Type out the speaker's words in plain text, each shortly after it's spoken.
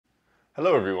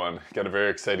Hello everyone, got a very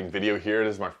exciting video here. It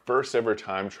is my first ever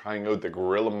time trying out the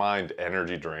Gorilla Mind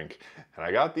energy drink. And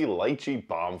I got the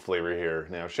Lycheebomb flavor here.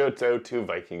 Now shouts out to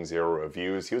Viking Zero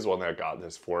Reviews. He was the one that got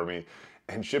this for me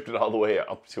and shipped it all the way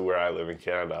up to where I live in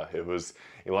Canada. It was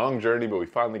a long journey, but we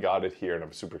finally got it here and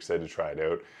I'm super excited to try it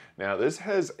out. Now this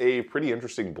has a pretty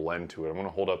interesting blend to it. I'm gonna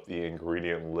hold up the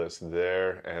ingredient list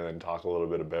there and then talk a little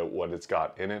bit about what it's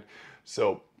got in it.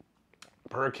 So,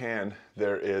 per can,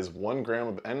 there is 1 gram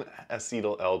of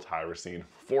N-acetyl L-tyrosine,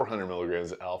 400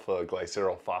 milligrams of alpha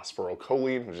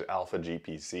glycerylphosphorylcholine, which is alpha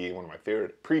GPC, one of my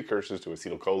favorite precursors to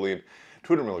acetylcholine,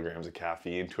 200 milligrams of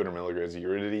caffeine, 200 milligrams of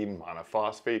uridine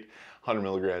monophosphate, 100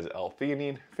 milligrams of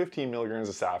L-theanine, 15 milligrams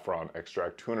of saffron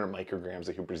extract, 200 micrograms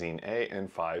of huperzine A,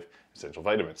 and 5 essential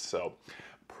vitamins. So,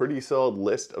 pretty solid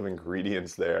list of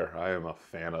ingredients there. I am a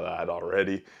fan of that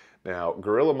already. Now,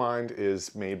 Gorilla Mind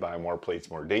is made by More Plates,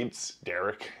 More Dates,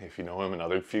 Derek, if you know him,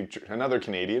 another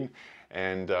Canadian.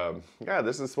 And yeah,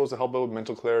 this is supposed to help out with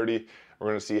mental clarity. We're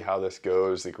gonna see how this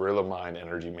goes. The Gorilla Mind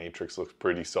energy matrix looks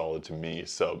pretty solid to me.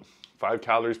 So 5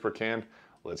 calories per can,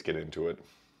 let's get into it.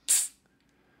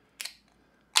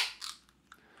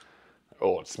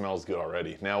 Oh, it smells good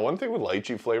already. Now, one thing with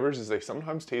lychee flavors is they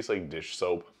sometimes taste like dish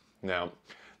soap. Now,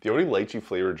 the only lychee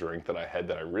flavored drink that I had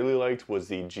that I really liked was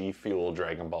the G Fuel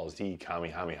Dragon Ball Z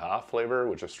Kamehameha flavor,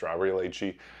 which is strawberry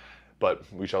lychee,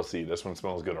 but we shall see. This one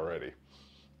smells good already.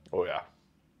 Oh yeah.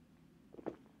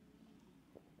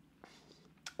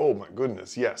 Oh my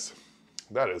goodness, yes.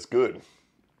 That is good.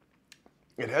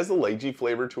 It has a lychee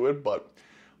flavor to it, but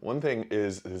one thing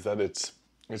is that it's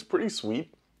pretty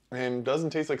sweet and doesn't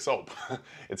taste like soap.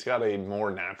 It's got a more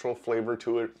natural flavor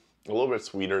to it. A little bit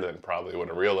sweeter than probably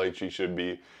what a real lychee should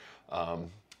be. But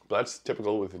that's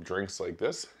typical with drinks like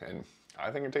this, and I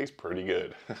think it tastes pretty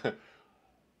good.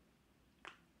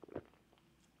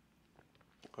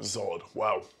 Solid.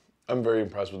 Wow. I'm very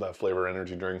impressed with that flavor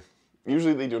energy drink.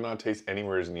 Usually they do not taste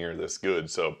anywhere near this good,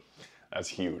 so that's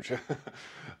huge.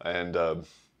 And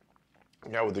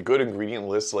yeah, with a good ingredient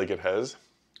list like it has,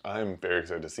 I'm very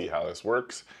excited to see how this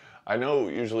works. I know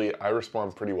usually I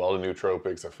respond pretty well to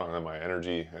nootropics. I find that my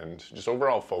energy and just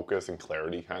overall focus and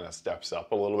clarity kind of steps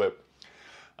up a little bit.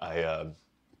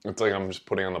 It's like I'm just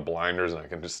putting on the blinders and I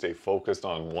can just stay focused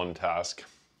on one task.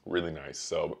 Really nice.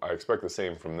 So I expect the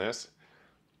same from this.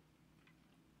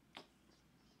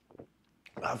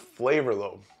 That flavor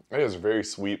though, it is very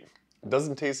sweet. It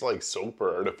doesn't taste like soap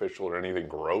or artificial or anything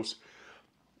gross.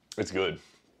 It's good.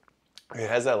 It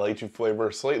has that lychee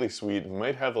flavor, slightly sweet. It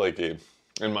might have like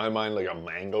in my mind, like a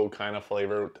mango kind of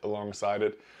flavor alongside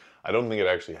it. I don't think it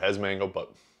actually has mango,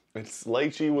 but it's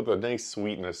lychee with a nice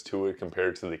sweetness to it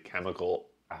compared to the chemical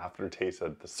aftertaste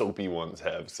that the soapy ones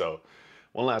have. So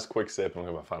one last quick sip and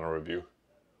I'll give my final review.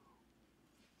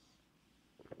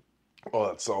 Oh,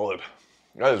 that's solid.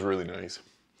 That is really nice.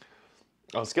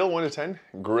 On a scale of 1 to 10,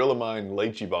 Gorilla Mind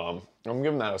Lycheebomb, I'm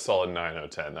giving that a solid 9 out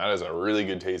of 10. That is a really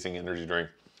good tasting energy drink.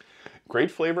 Great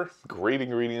flavor, great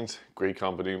ingredients, great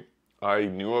company. I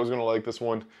knew I was gonna like this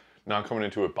one. Not coming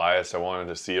into it biased, I wanted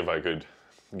to see if I could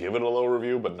give it a low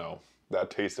review, but no,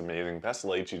 that tastes amazing. Best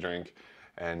lychee drink,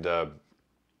 and all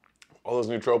those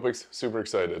nootropics, super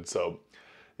excited. So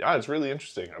yeah, it's really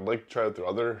interesting. I'd like to try out their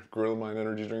other Gorilla Mind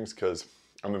energy drinks because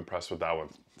I'm impressed with that one.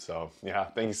 So yeah,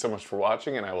 thank you so much for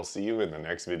watching and I will see you in the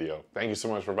next video. Thank you so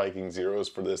much for Viking Zeros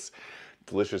for this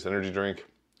delicious energy drink.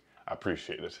 I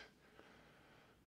appreciate it.